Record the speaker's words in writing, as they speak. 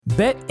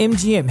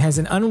BetMGM has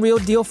an unreal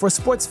deal for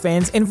sports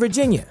fans in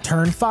Virginia.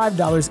 Turn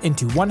 $5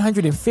 into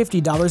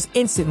 $150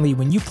 instantly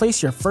when you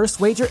place your first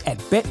wager at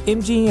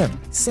BetMGM.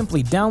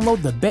 Simply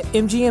download the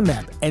BetMGM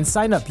app and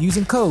sign up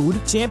using code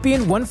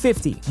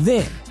Champion150.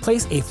 Then,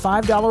 place a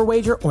 $5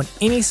 wager on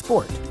any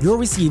sport. You'll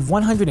receive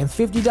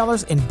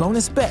 $150 in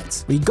bonus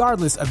bets,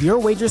 regardless of your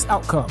wager's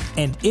outcome.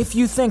 And if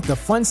you think the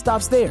fun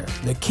stops there,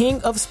 the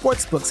King of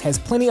Sportsbooks has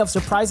plenty of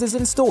surprises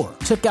in store.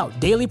 Check out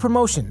daily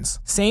promotions,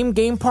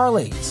 same-game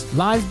parlays,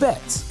 live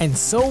bets, and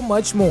so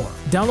much more.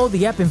 Download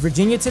the app in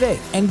Virginia today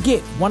and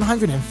get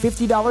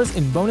 $150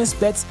 in bonus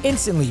bets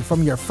instantly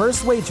from your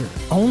first wager.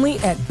 Only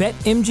at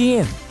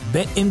BetMGM.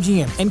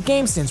 BetMGM and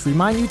GameSense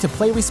remind you to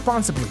play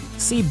responsibly.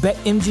 See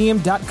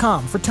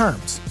BetMGM.com for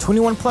terms.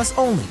 21 plus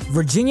only.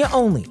 Virginia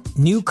only.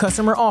 New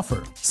customer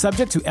offer.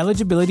 Subject to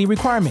eligibility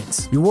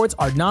requirements. Rewards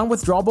are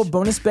non-withdrawable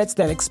bonus bets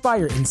that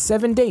expire in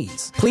 7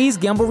 days. Please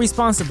gamble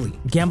responsibly.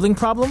 Gambling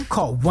problem?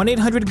 Call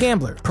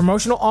 1-800-GAMBLER.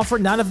 Promotional offer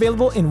not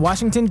available in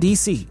Washington,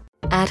 D.C.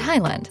 At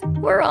Highland,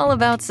 we're all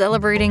about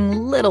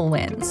celebrating little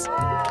wins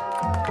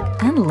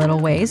and little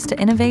ways to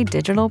innovate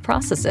digital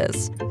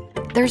processes.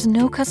 There's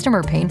no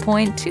customer pain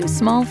point too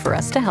small for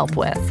us to help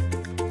with.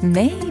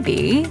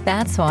 Maybe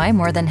that's why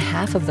more than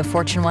half of the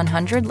Fortune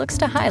 100 looks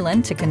to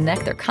Highland to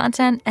connect their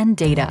content and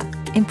data,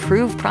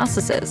 improve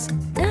processes,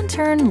 and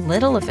turn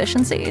little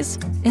efficiencies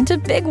into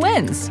big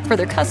wins for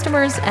their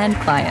customers and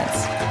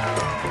clients.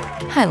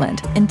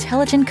 Highland,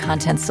 intelligent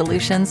content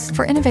solutions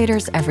for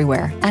innovators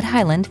everywhere at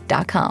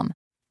highland.com.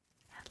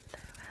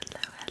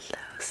 Hello,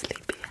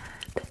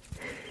 sleepyhead.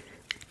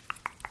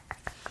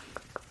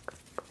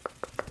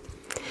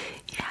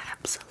 Yeah,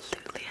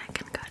 absolutely, I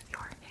can cut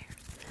your hair.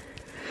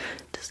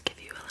 Just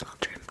give you a little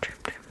trim.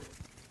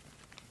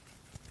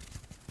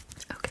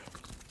 Okay,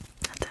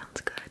 that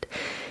sounds good.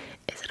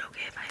 Is it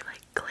okay if I,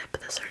 clip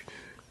the certain,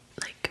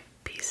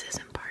 pieces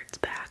and parts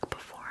back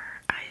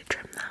before I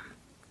trim them?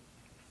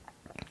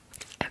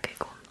 Okay,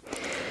 cool.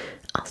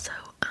 Also,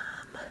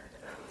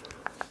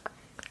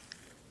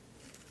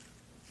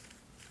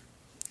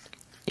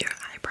 your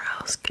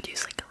eyebrows could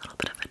use a little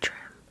bit of a trim.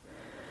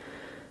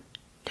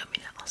 You want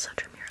me to also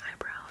trim your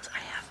eyebrows? I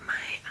have my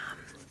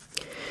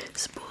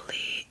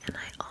spoolie, and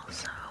I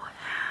also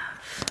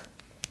have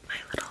my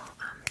little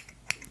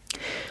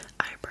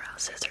eyebrow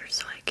scissors,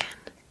 so I can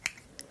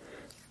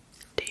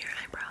do your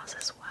eyebrows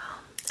as well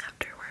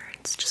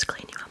afterwards. Just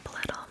clean you up a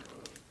little.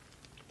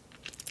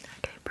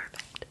 Okay,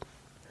 perfect.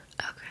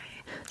 Okay,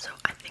 so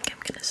I think I'm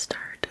gonna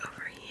start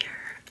over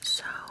here.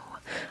 So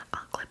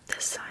I'll clip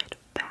this side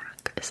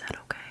back. Is that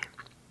okay?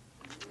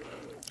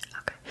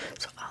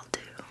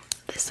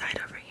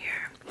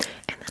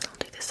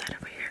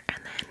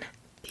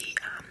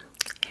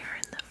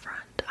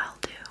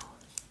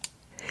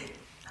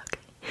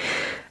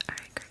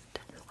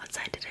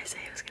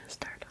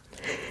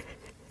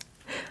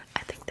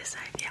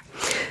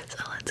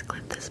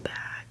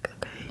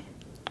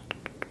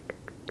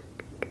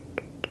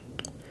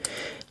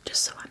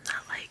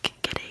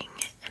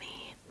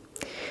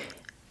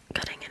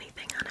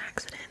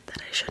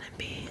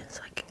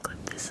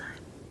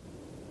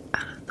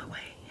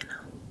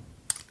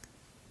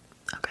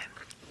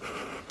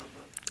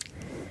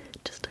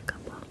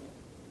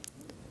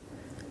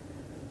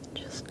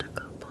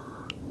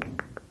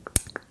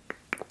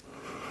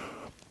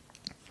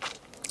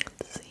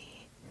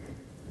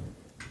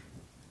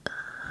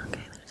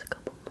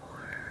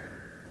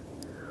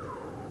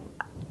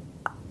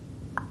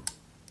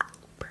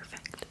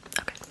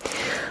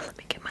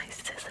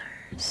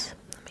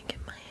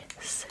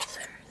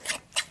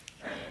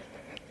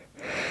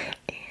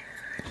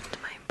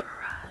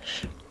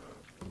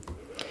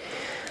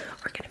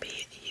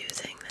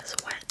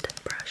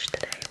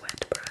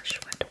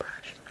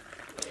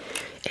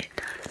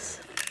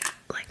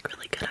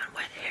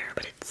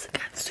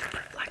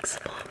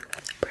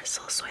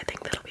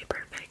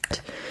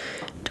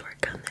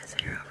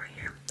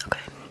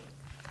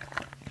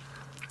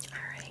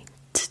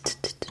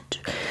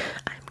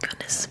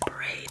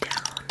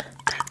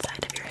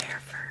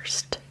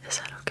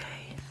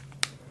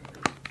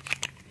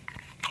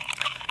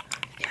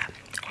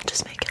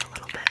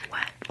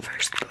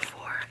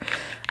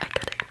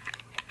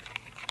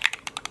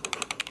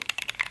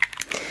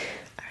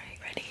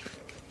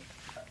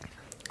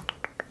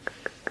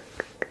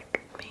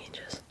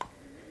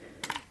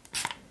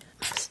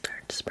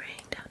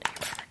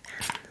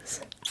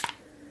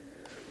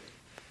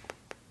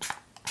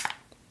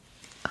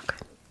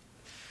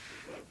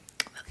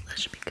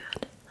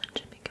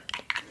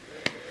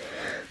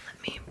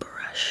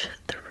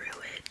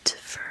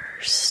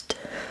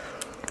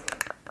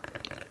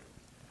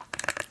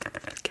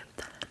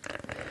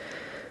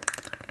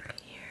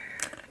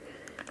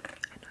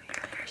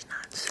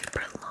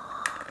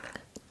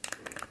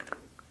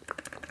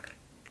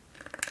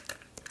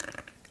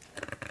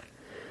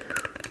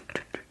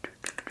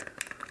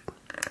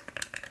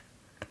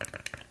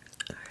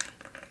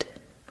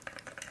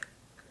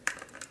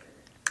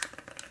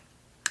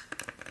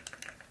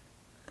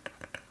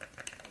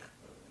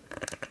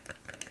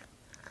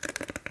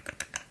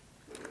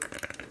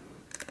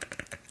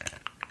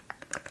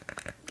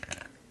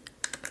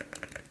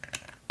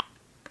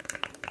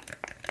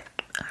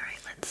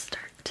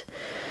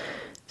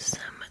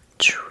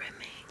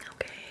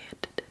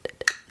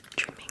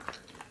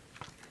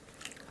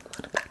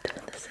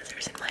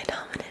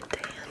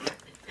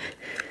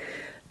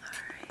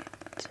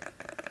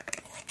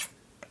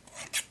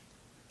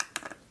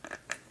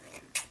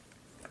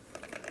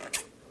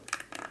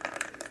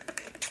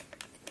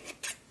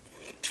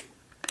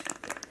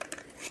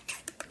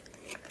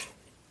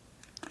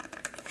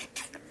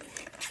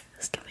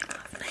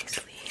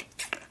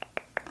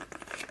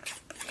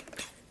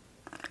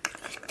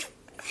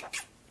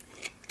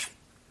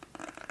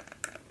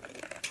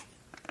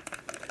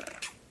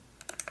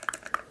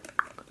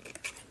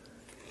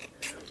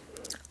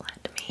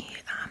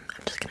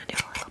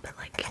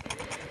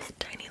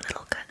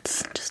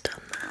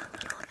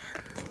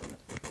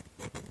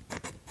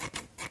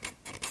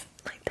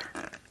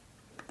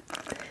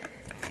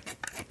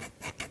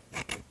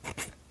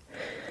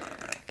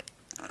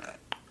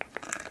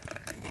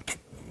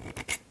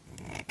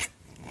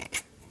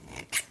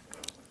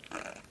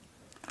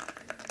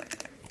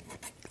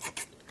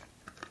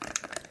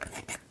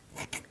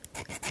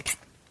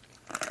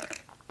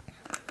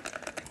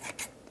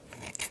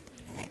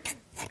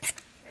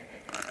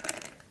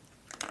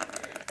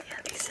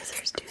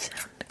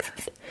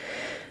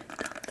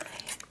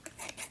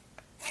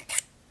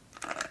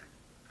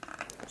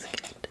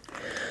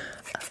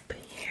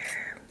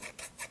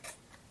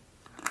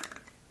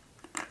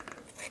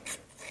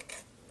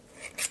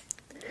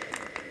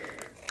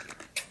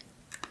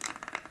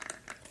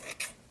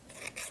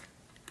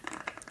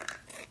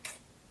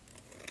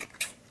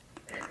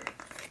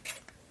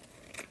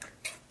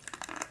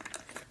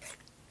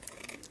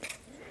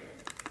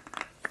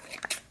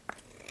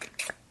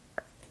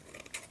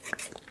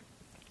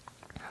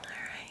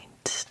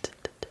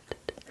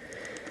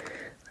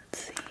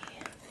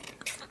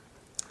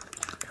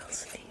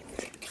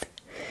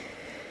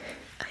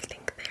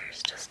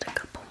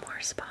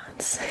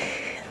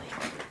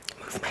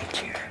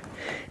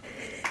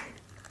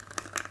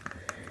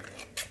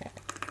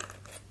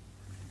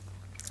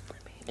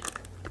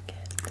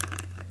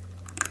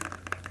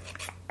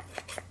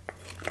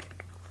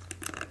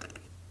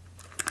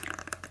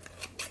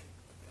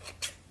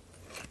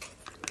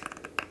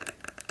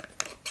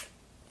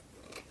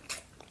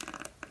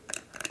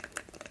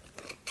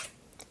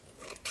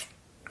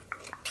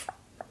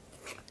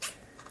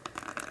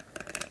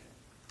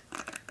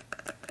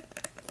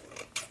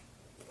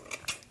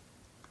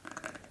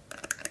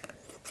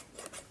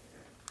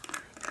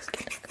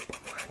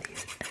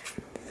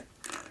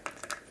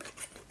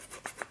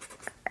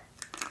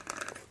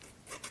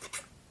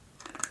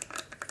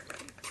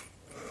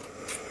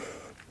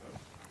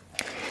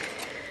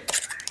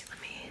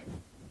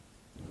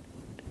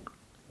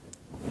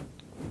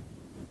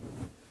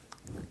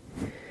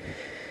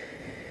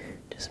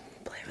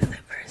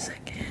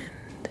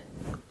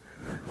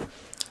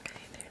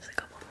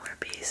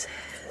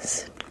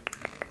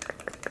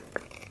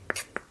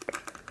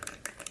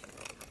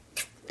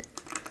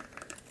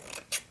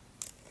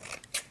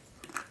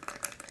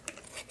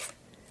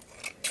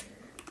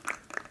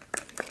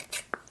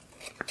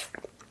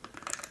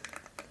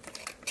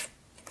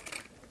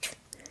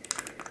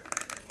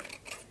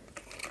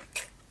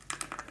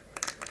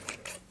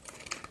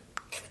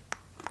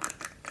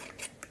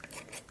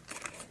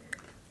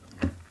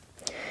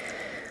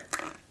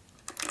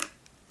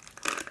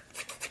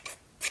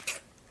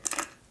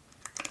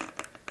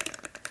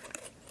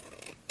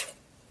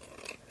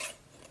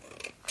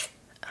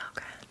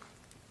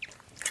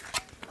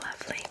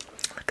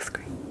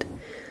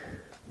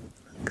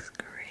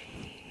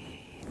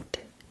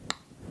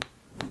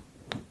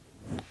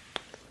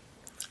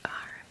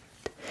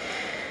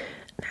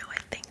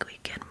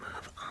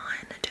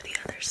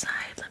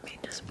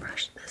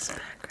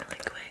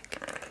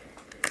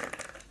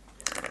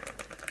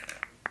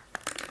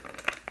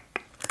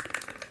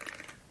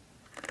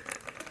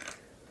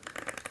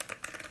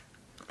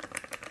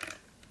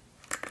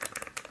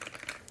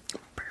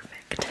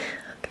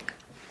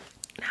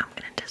 now I'm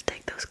gonna just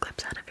take those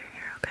clips out of your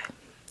hair, okay?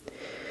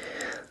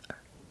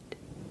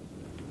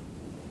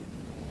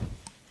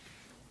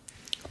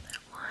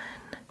 That one.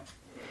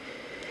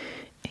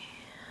 And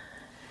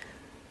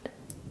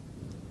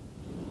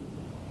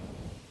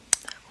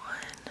that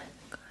one.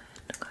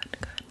 Good, good,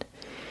 good.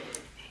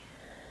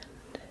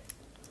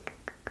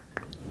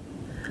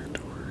 And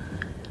that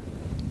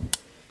one.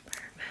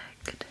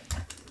 Perfect.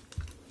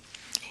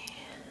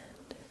 And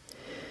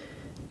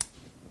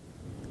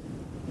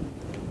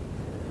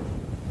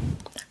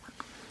that one.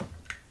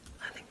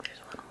 I think there's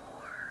one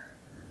more.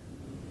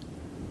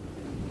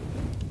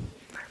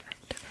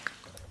 Perfect.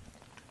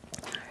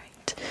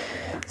 Alright.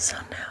 So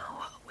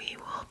now we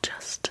will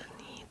just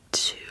need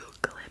to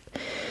clip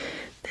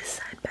this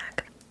side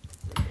back.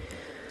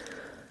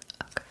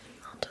 Okay,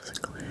 I'll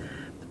just clip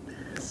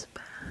this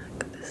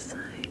back, this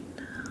side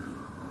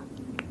now.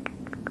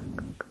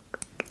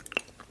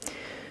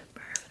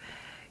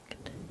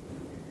 Perfect.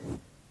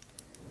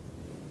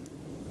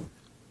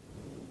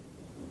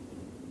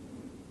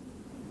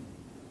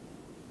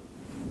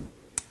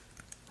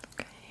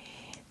 Okay.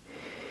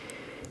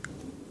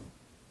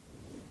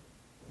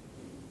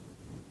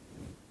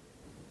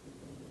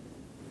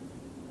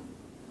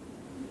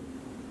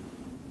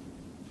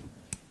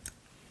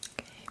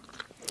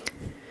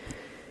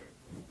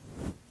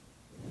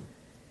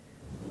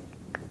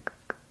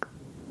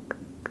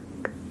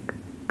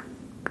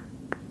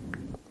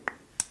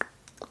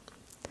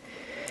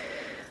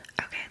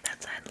 Okay,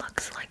 that side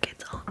looks like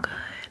it's all good.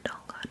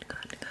 All good,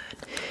 good,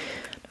 good.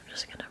 I'm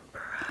just gonna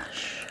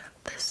brush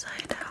this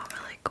side out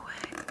really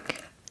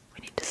quick.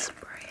 We need to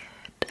spray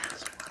it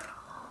as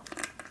well.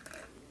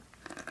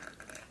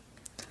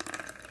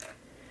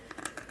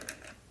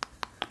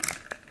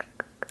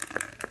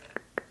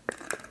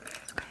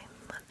 Okay,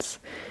 let's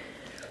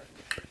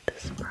put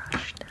this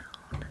brush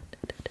down.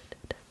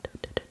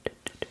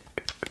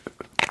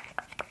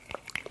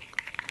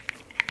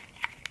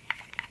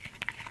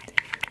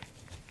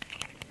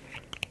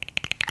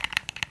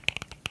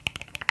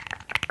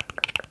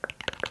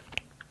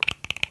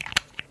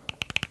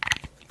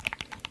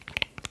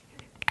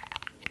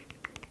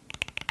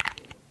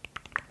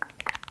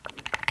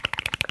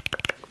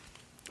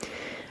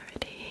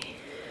 Ready?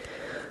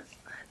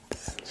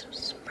 Let's just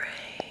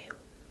spray.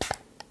 There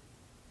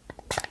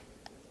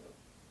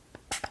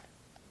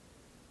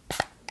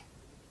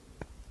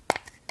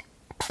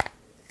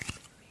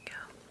we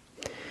go.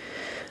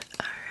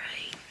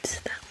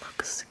 Alright, that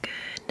looks good.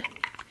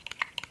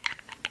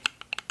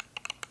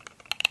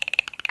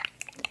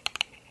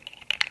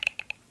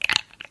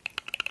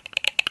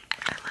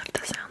 I love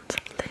the sounds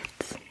of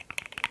lids.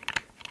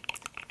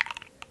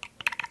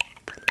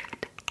 The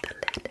lid.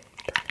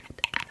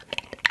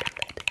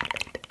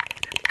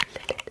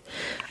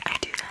 I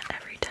do that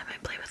every time I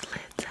play with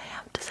lids. I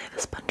have to say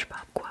the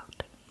SpongeBob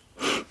quote.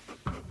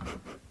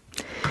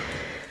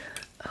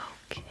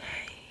 Okay.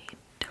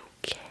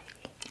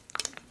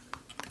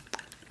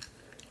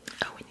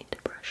 Oh, we need to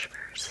brush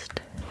first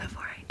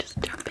before I just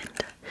jump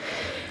into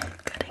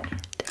cutting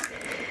it.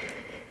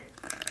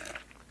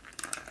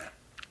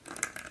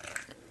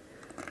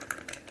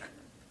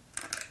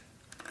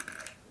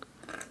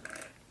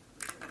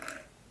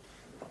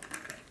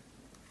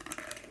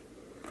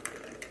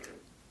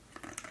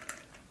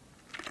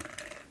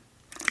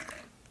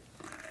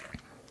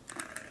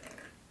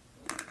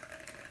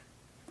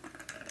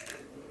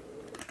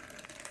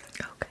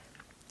 Okay.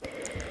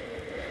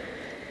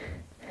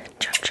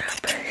 Chop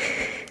chop.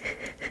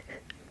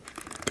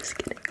 Just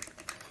kidding.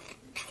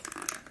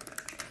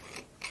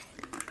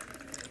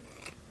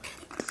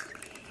 Let's see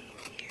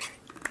here.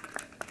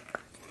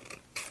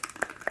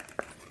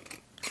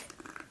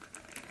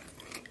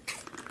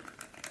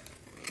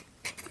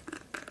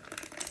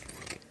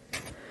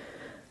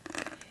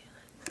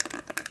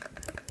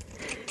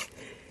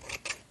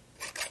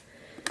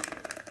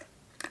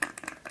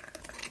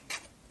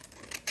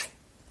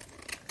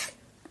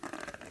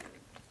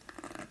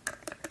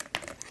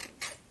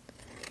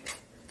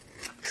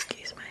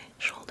 Excuse my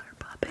shoulder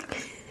popping.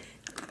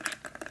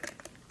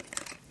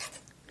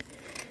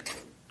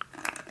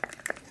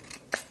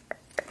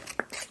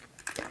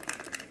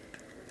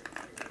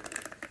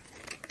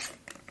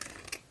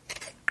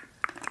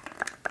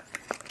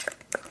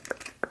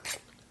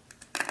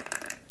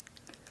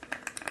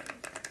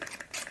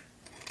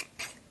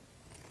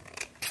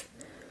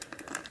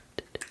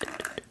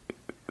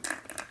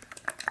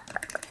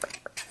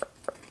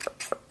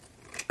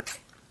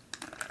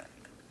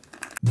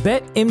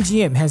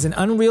 BetMGM has an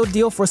unreal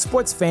deal for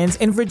sports fans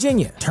in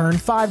Virginia. Turn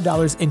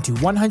 $5 into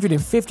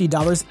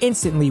 $150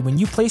 instantly when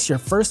you place your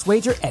first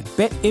wager at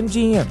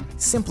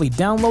BetMGM. Simply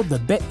download the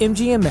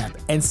BetMGM app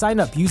and sign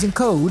up using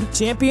code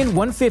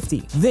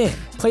Champion150. Then,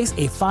 Place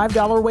a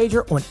 $5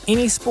 wager on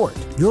any sport.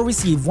 You'll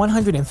receive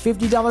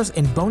 $150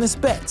 in bonus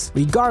bets,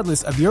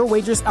 regardless of your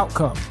wager's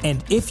outcome.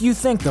 And if you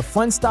think the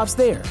fun stops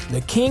there, the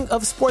King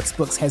of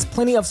Sportsbooks has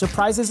plenty of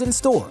surprises in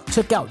store.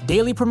 Check out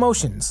daily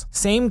promotions,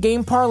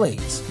 same-game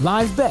parlays,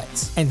 live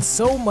bets, and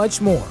so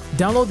much more.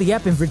 Download the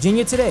app in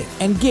Virginia today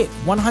and get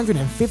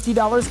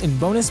 $150 in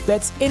bonus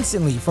bets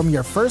instantly from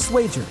your first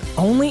wager.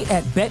 Only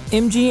at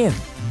BetMGM.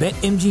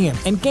 BetMGM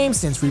and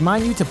GameSense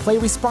remind you to play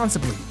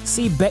responsibly.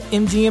 See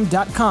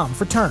BetMGM.com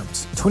for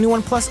terms.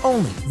 21 plus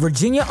only.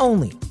 Virginia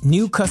only.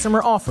 New customer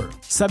offer.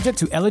 Subject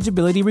to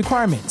eligibility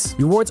requirements.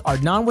 Rewards are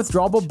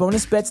non-withdrawable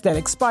bonus bets that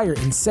expire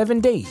in 7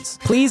 days.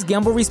 Please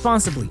gamble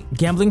responsibly.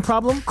 Gambling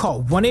problem?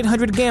 Call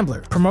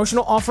 1-800-GAMBLER.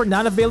 Promotional offer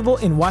not available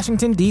in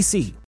Washington,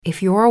 D.C.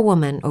 If you're a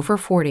woman over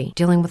 40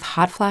 dealing with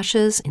hot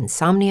flashes,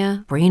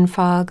 insomnia, brain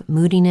fog,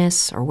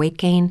 moodiness, or weight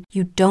gain,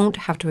 you don't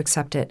have to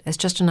accept it as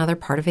just another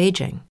part of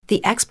aging.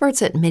 The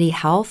experts at MIDI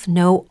Health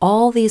know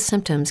all these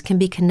symptoms can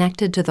be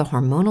connected to the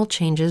hormonal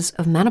changes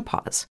of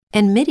menopause.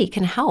 And MIDI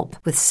can help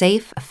with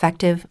safe,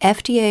 effective,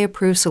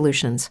 FDA-approved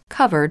solutions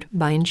covered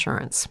by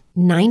insurance.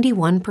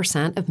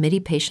 91% of MIDI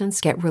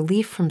patients get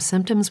relief from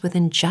symptoms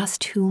within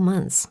just 2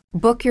 months.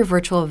 Book your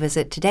virtual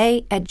visit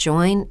today at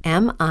joinmidi.com.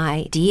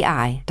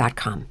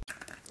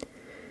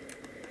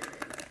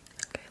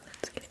 Okay,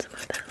 let's get some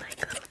of that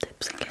little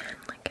tips again,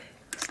 like I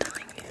was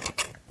telling you.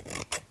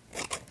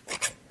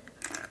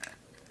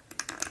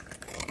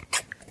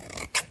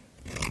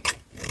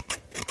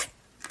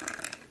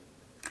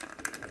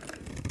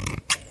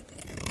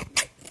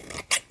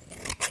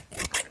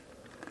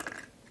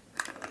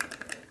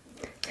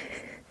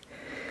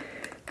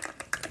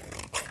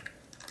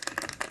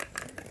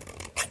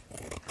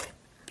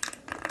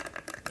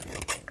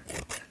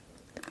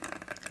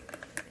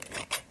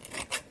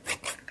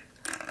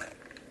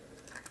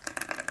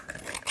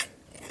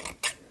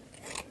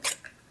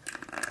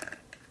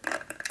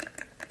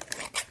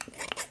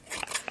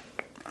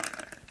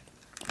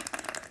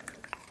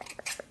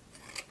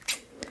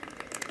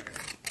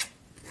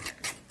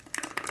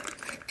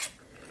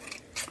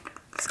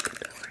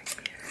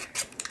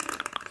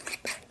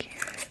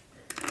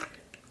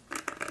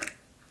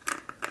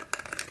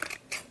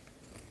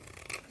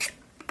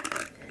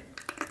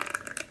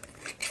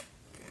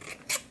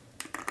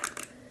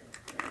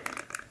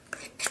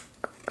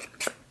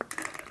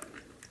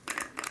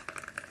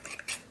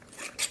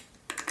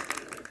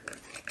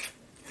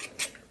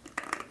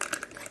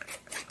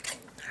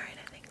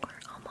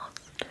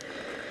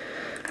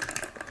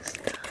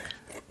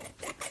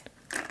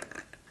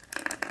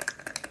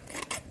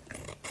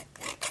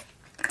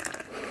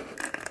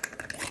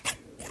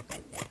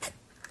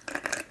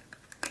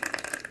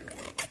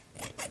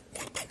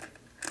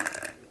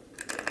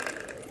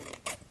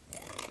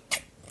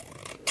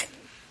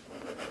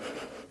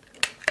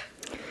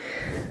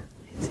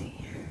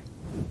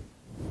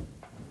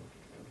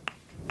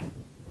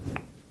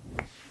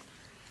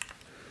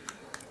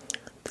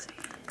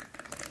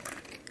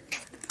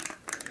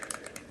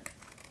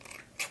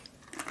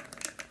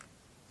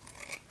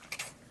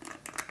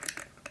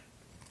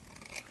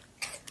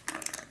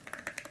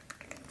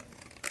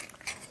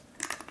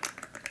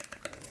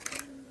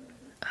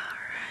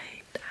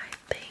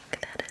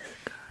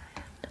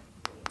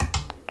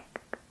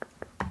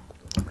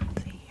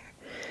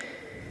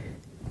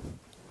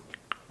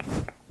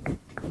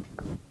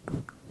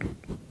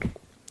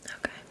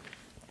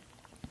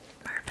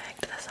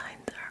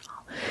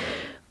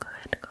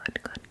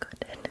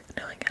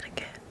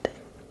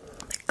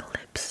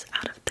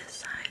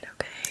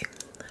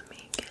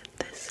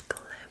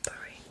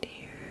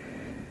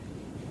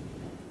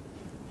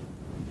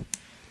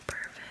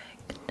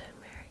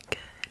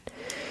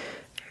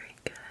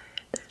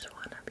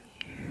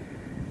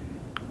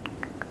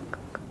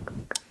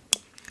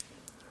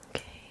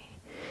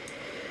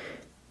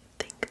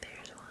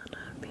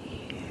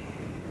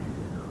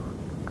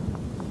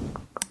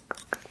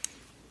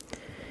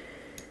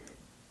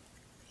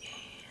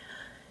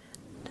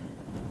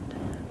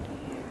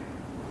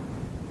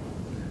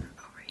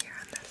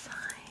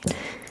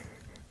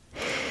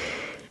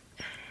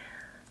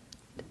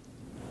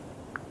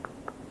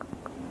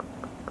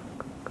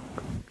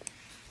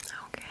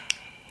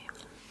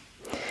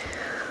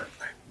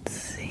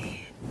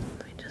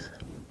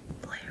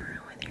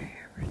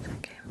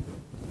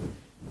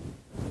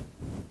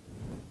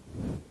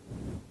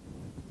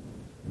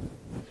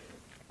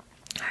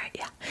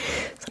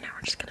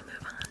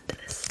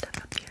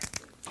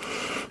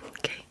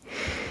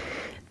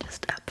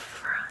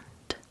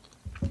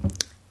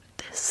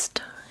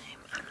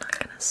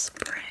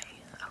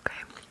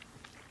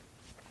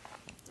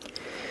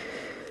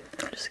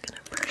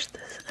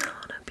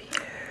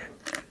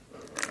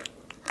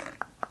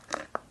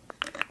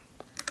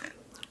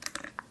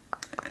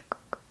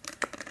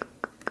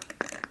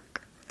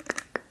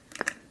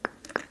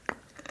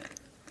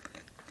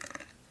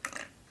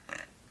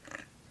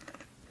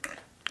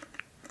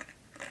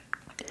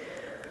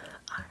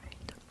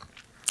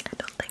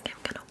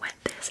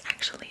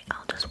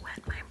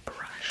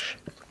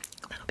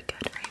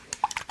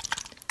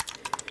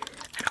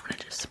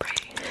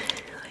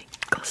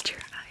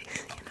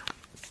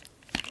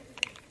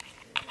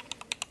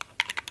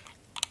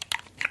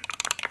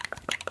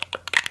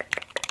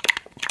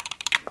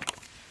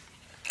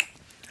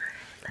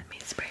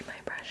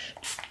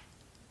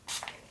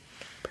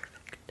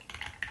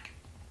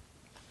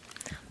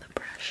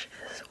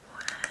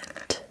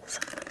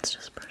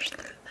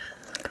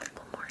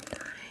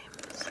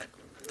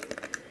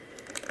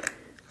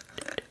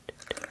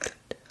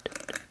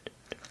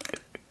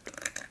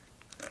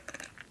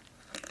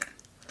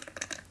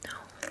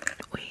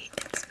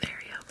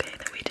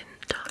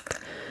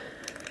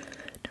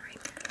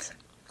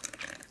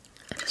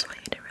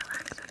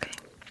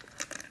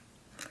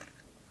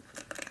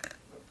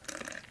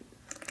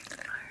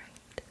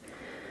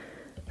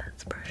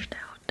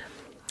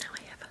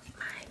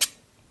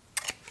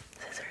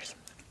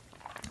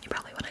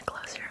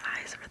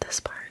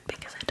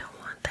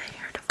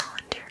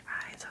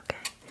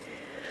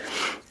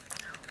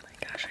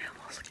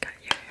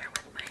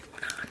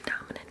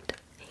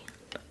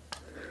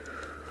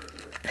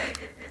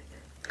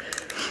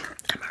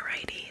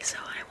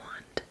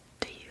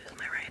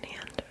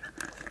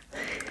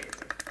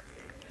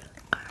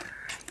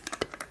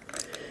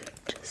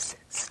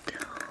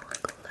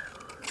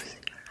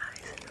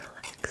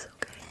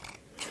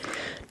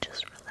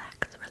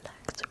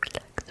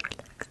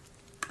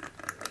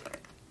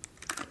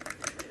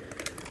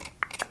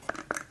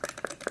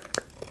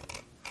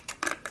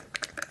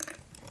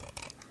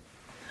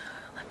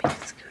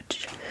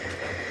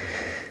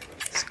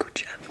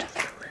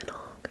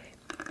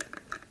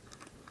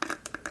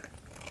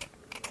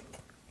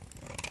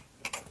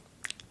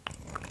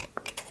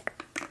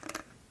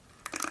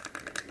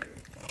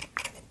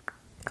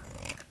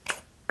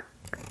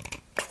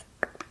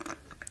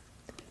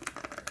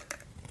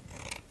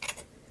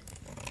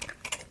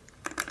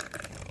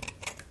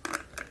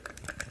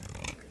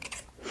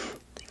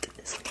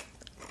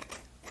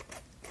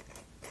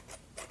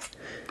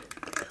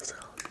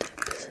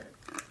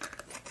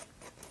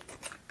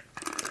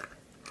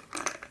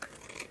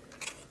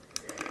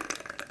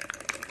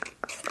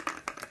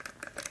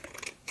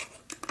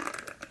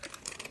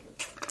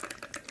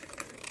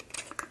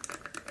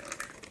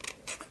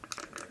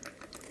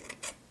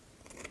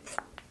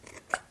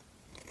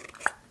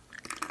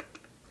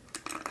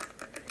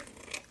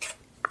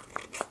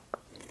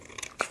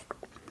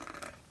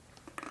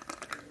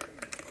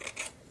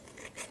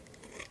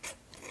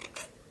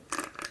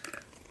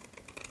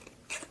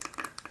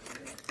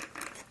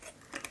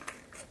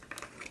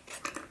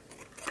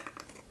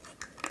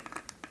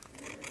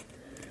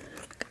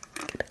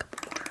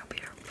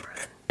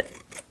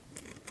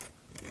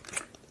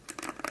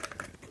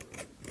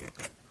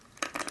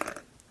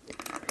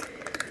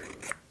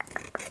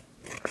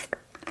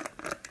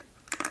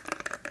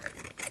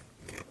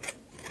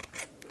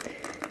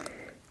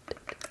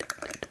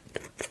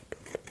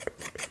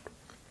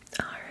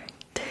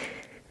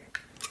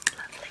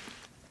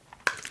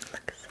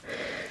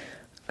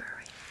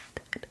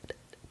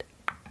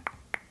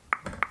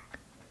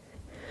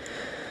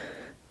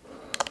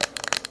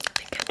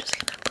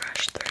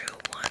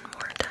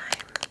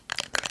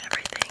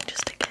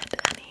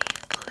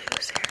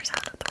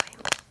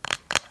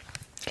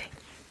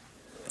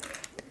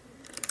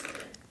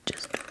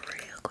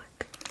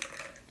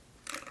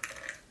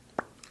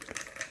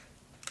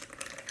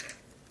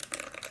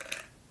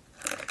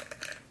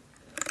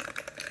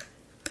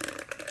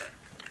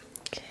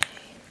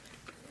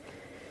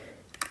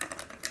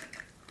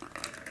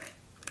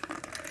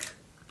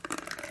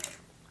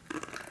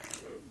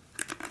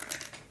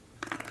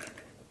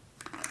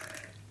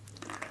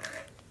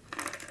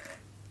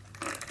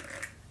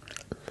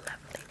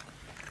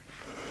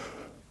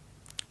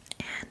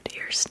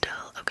 you're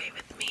still okay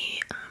with me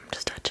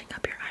just touching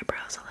up your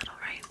eyebrows a little,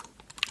 right?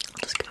 I'll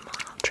just give them a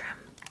little trim.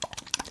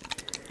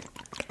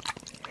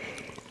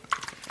 Okay.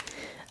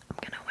 I'm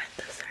gonna wet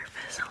the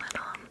surface a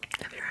little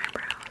of your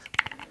eyebrows.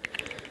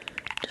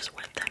 Just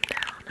wet them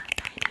down a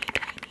tiny,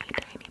 tiny,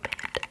 tiny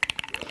bit.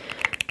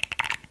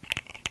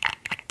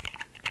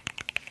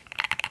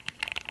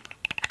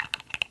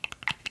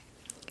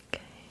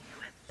 Okay,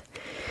 with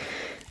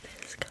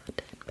this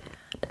cotton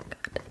pad.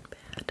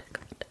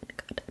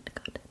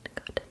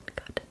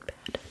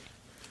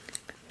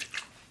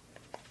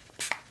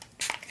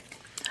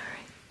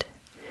 Alright,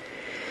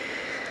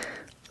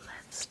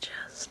 let's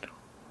just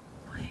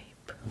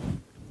wipe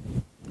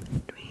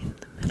between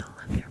the middle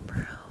of your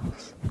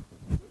brows.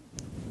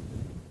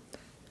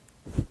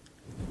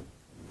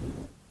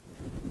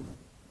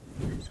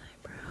 This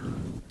eyebrow.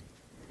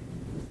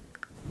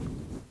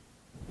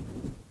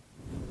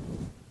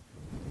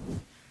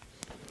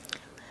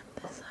 And then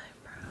this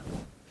eyebrow.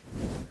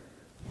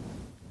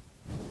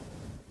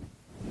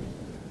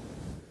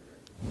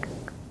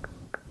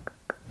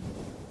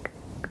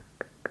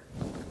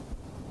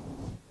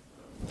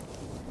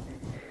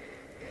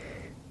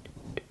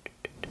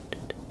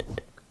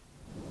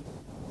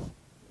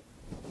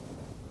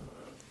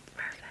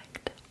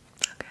 Perfect.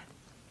 Okay.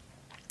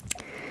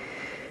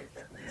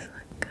 So these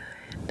look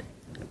good.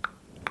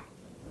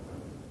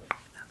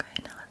 Okay,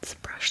 now let's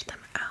brush them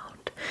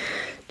out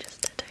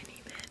just a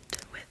tiny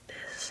bit with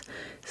this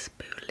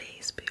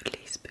spoolie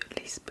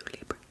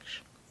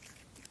brush.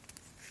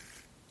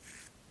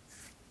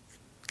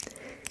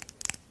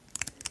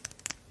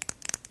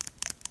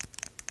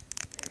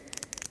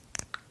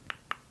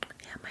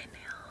 Yeah, my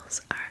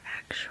nails are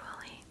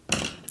actually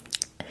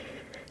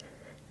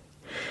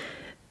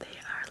they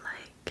are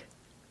like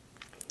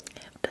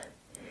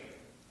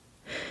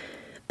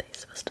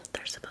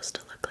they're supposed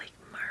to look like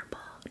marble.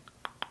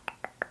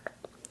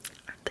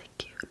 Aren't they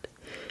cute?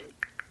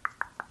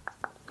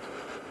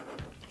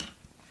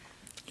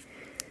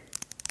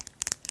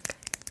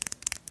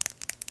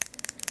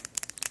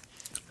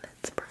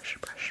 Let's brush,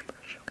 okay?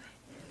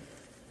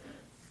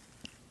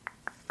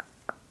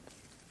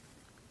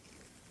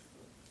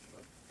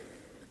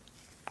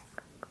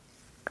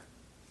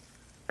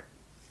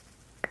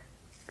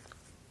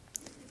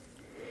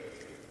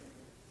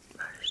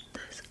 Brush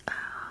this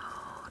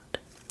out,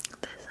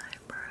 this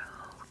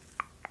eyebrow.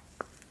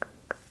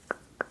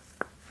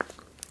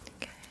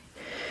 Okay,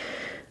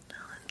 now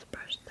let's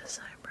brush this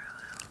eyebrow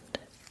out.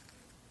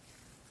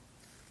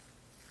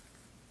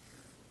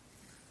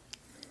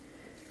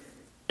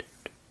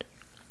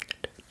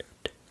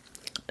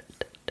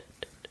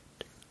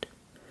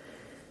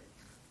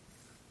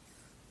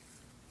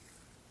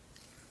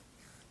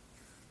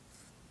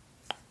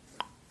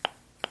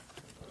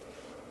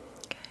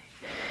 Okay,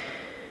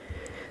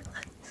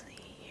 let's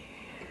see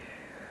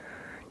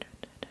here.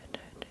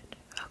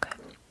 Okay,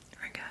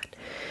 we're good.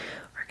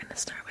 We're gonna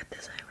start with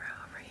this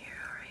eyebrow over here,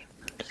 alright?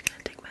 I'm just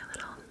gonna take my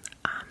little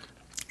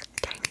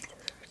tiny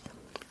scissors.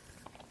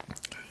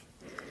 Okay.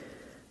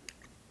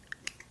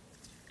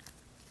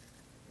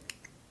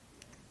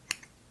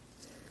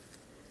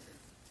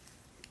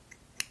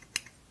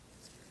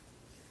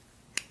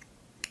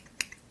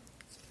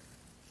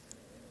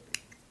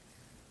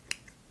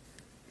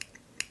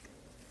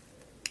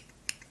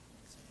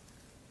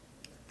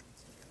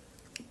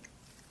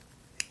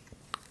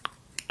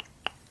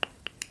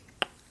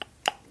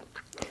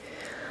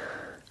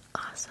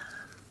 Awesome.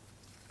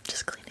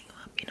 Just cleaning them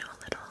up, a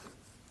little.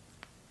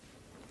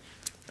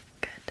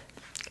 Good.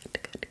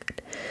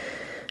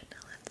 Now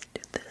let's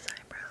do this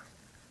eyebrow.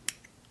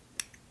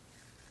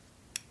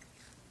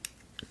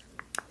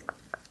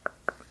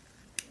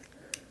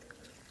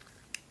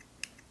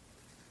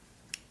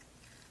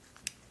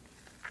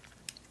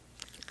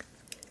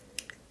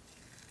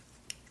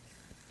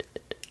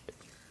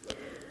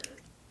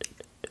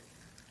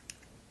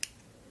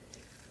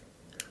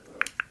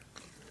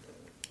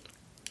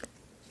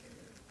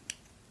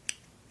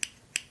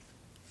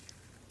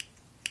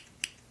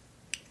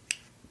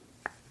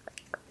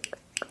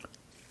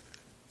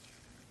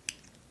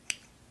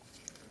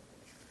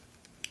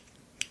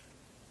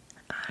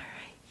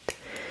 Alright.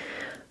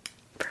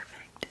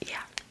 Perfect.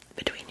 Yeah,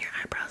 between your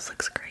eyebrows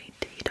looks great.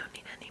 You don't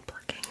need any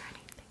plucking or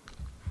anything.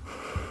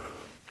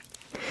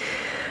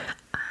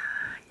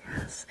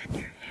 Yes, and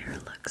your hair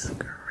looks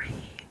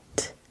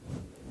great.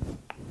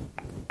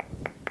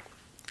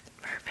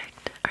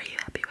 Perfect. Are you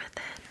happy with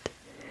it?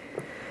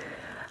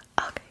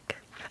 Okay, good.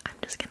 I'm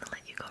just gonna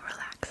let you go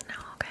relax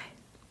now, okay?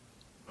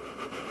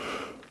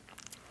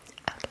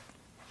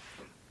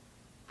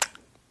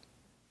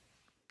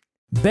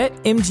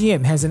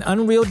 BetMGM has an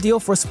unreal deal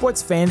for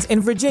sports fans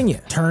in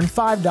Virginia. Turn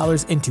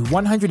 $5 into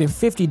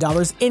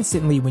 $150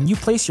 instantly when you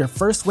place your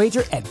first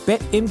wager at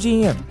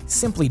BetMGM.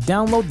 Simply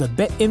download the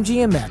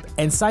BetMGM app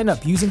and sign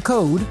up using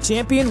code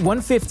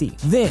Champion150.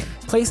 Then,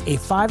 place a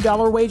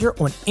 $5 wager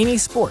on any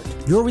sport,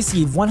 you'll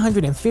receive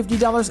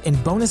 $150 in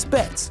bonus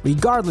bets,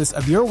 regardless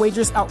of your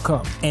wager's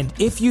outcome. And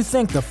if you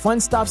think the fun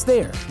stops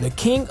there, the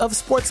king of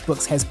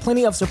sportsbooks has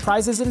plenty of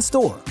surprises in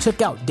store.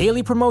 Check out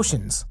daily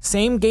promotions,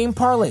 same-game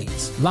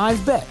parlays,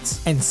 live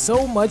bets, and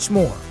so much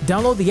more.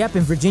 Download the app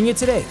in Virginia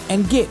today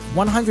and get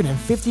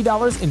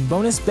 $150 in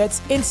bonus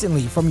bets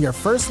instantly from your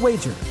first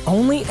wager.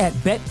 Only at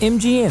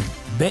BetMGM.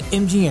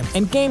 BetMGM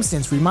and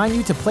GameSense remind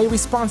you to play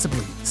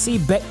responsibly. See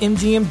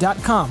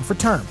BetMGM.com for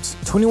terms.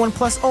 21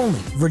 plus only.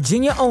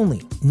 Virginia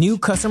only. New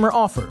customer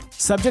offer.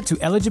 Subject to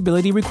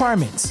eligibility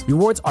requirements.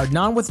 Rewards are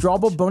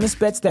non-withdrawable bonus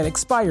bets that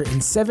expire in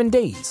 7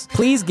 days.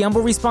 Please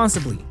gamble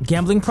responsibly.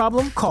 Gambling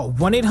problem? Call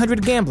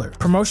 1-800-GAMBLER.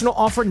 Promotional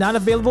offer not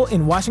available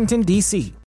in Washington, D.C.